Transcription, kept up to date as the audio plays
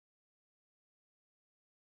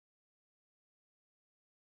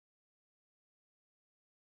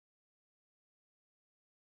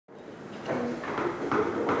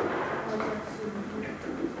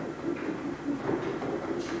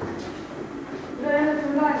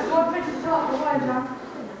John.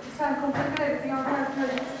 It's time to come take everything out of the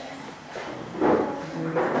house.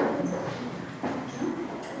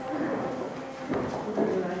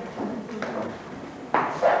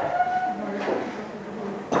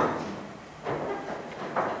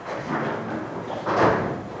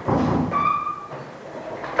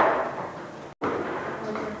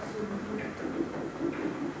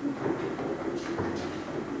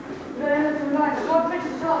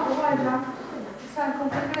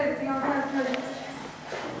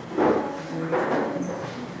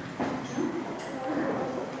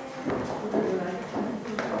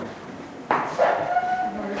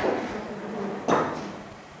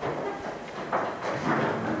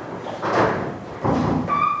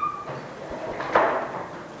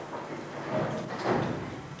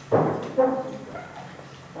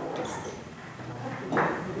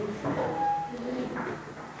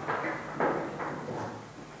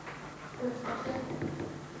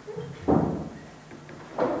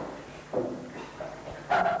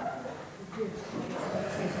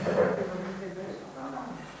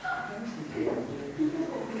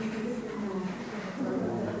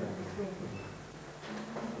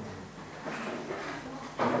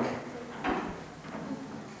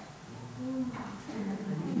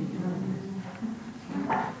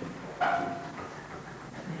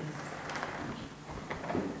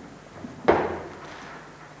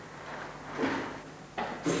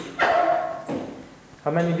 How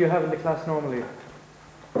many do you have in the class normally?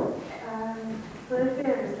 So the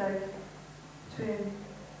varies like between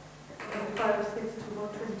 5 or 6 to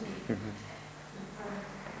about 20.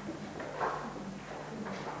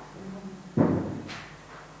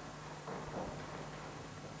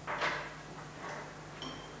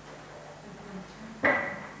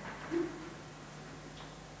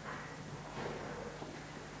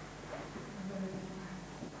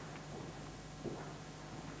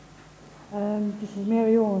 This is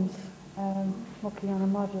Mary Owens working on a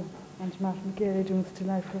model, and Martin McGarry doing still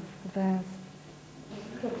life of the house.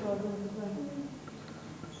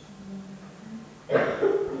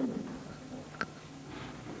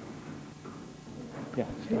 Yeah,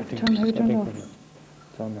 I think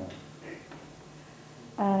it's on now.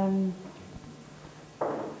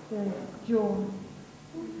 There's Joan.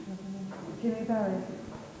 Jimmy Barry.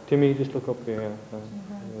 Timmy, just look up here.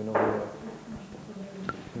 You know where you are.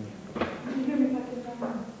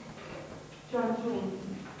 John Jones.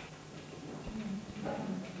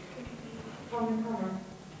 Tommy Connor.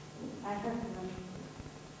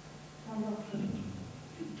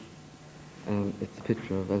 It's a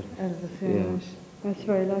picture of Elvis. Elvis, yeah. Right. That's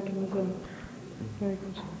very like him as well. Very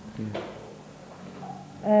good.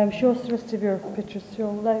 Yeah. Show us the rest of your pictures.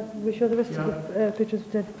 We show the rest of the pictures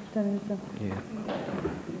of Danny. Yeah.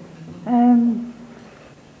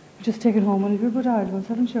 Just take it home one of your good old ones,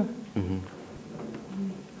 haven't you? Mm-hmm.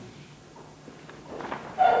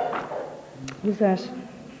 Who's that?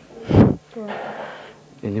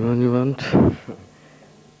 Anyone you want?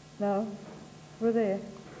 No. Who are they?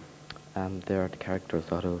 They are the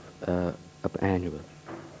characters out of Annual.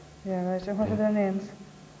 Yeah, right. And what are their names?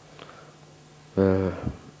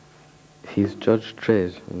 He's Judge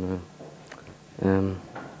Dredd,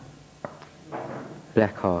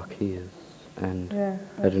 Black Hawk he is, and yeah,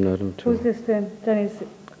 I don't know them too. Who's this then? Danny's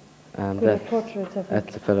portrait, I think.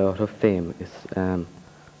 That's the fellow out of Fame. It's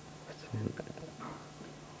what's his name?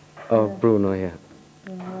 Oh, yeah. Bruno, yeah.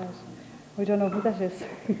 Right. We don't know who that is.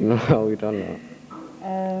 No, we don't know.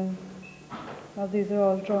 Well, these are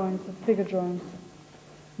all drawings, the bigger drawings.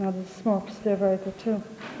 Now the Smurfs, they're very good too.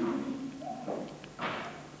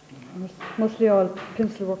 Mostly all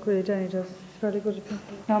pencil work, really. Danny does. He's fairly good at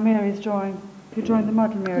pencil. Now Mary's drawing. You're drawing the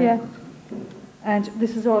model, Mary? Yeah. And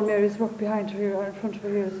this is all Mary's work behind her here, or in front of her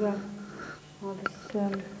here as well. All this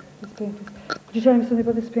painting. Could you tell me something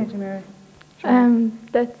about this painting, Mary?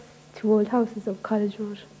 That's 2 old houses of College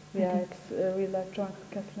Road. Yeah, it's a real life drawing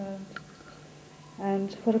from Castleisland.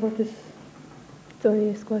 And what about this? It's only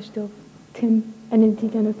a squashed up Tim, an empty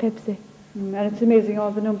can of Pepsi. And it's amazing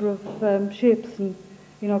all the number of shapes and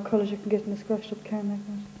colours you can get in a squashed up can like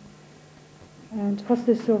that. And what's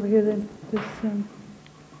this over here then? This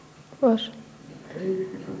what?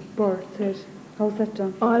 Bird's head. How's that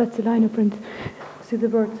done? Oh, that's a liner print. See the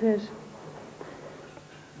bird's head.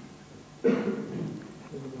 Come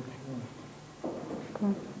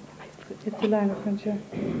on. It's a liner print, yeah.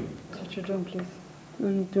 That's what you're doing, please.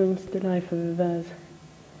 I'm doing the life of a vase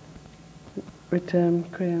with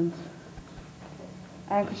crayons.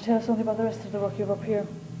 And could you tell us something about the rest of the work you have up here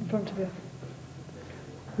in front of you?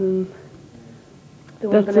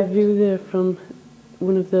 That's a view there from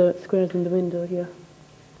one of the squares in the window here,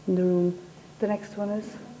 in the room. The next one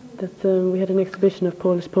is? That's we had an exhibition of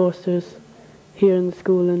Polish posters here in the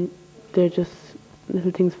school, and they're just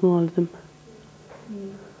little things from all of them.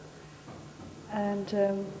 And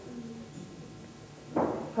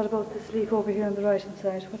what about this leaf over here on the right hand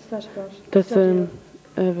side? What's that about? That's a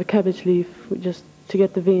cabbage leaf, just to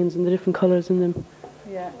get the veins and the different colours in them.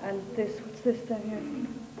 Yeah, and this, what's this down here?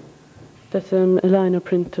 That's a liner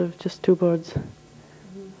print of just two birds.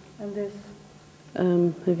 And this?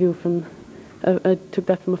 A view from, I took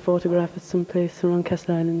that from a photograph at some place around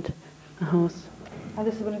Castleisland, a house. And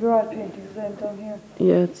this is one of your oil paintings then down here?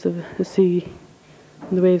 Yeah, it's a sea,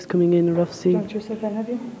 and the waves coming in, a rough sea. Don't you yourself then, have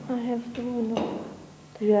you? I have the one up.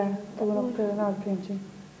 Yeah, the one up there, an oil painting.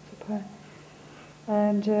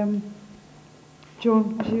 And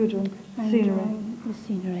Joan, what are you doing? Scenery? The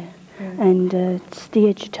scenery. Yeah. And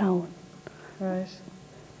stage town. Right.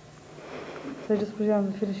 So just put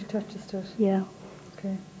on the finishing touches to it? Yeah.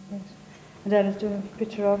 Okay, right. And Anna's doing a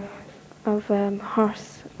picture of?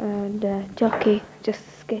 Horse and jockey, just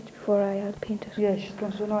a sketch before I'll paint it. Yeah, she's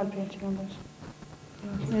going to do an oil painting on that.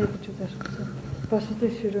 Yeah, you could do that. So, what's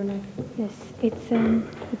this you're doing now? Yes, it's a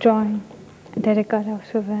drawing that I got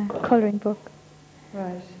out of a colouring book.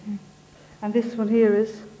 Right. And this one here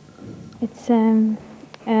is? It's a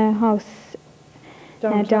house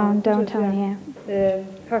downtown, yeah.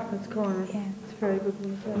 Hartman's Corner. Yeah. It's a very good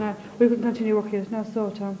one. So now, we can continue working it now, so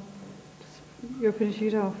Tom, you're finishing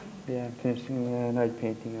it off? Yeah, I'm finishing an oil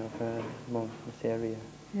painting of this area,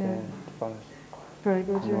 Yeah. the forest, Very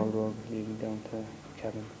good, and all yeah. the road leading down to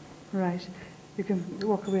cabin. Right. You can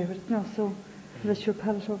walk away with it now, so that's your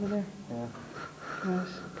palette over there. Yeah. Right.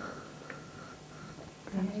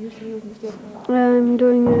 I'm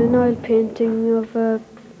doing an oil painting of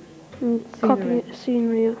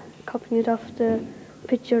scenery, copying it off the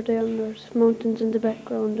picture there, and there's mountains in the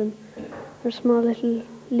background, and there's a small little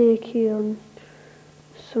lake here, and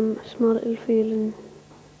some small little field, and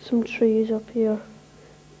some trees up here,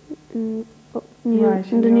 up near,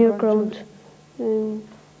 Right, in the you're near going ground.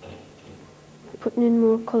 Putting in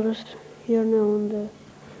more colours here now on the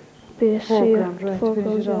base Foreground, here. right, to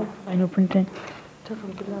finish it off. Lino printing. Talk a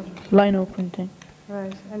little bit louder. Lino printing.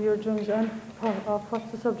 Right, and you're doing it on,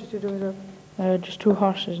 what's the subject you're doing it of? Just two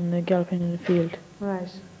horses and they're galloping in the field. Right.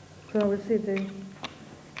 So we'll see the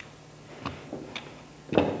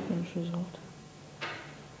Finished result.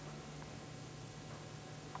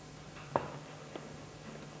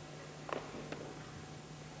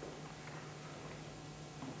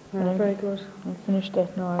 right, very good. I'll finish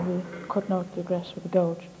that now. I'll be cutting out the grass with a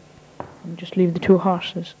gouge and just leave the two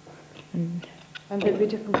horses. And And there'll be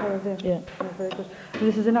different colour there. yeah, Very good. And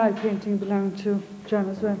this is an oil painting belonging to John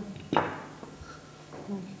as well.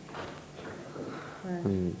 Right.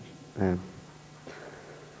 And,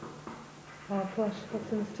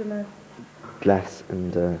 What's in it still now? glass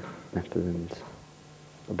and metal and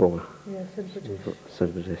a bowl. Yeah, silver dish.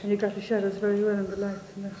 Silver dish. And you got the shadows very well and the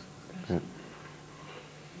lights and that. Yeah.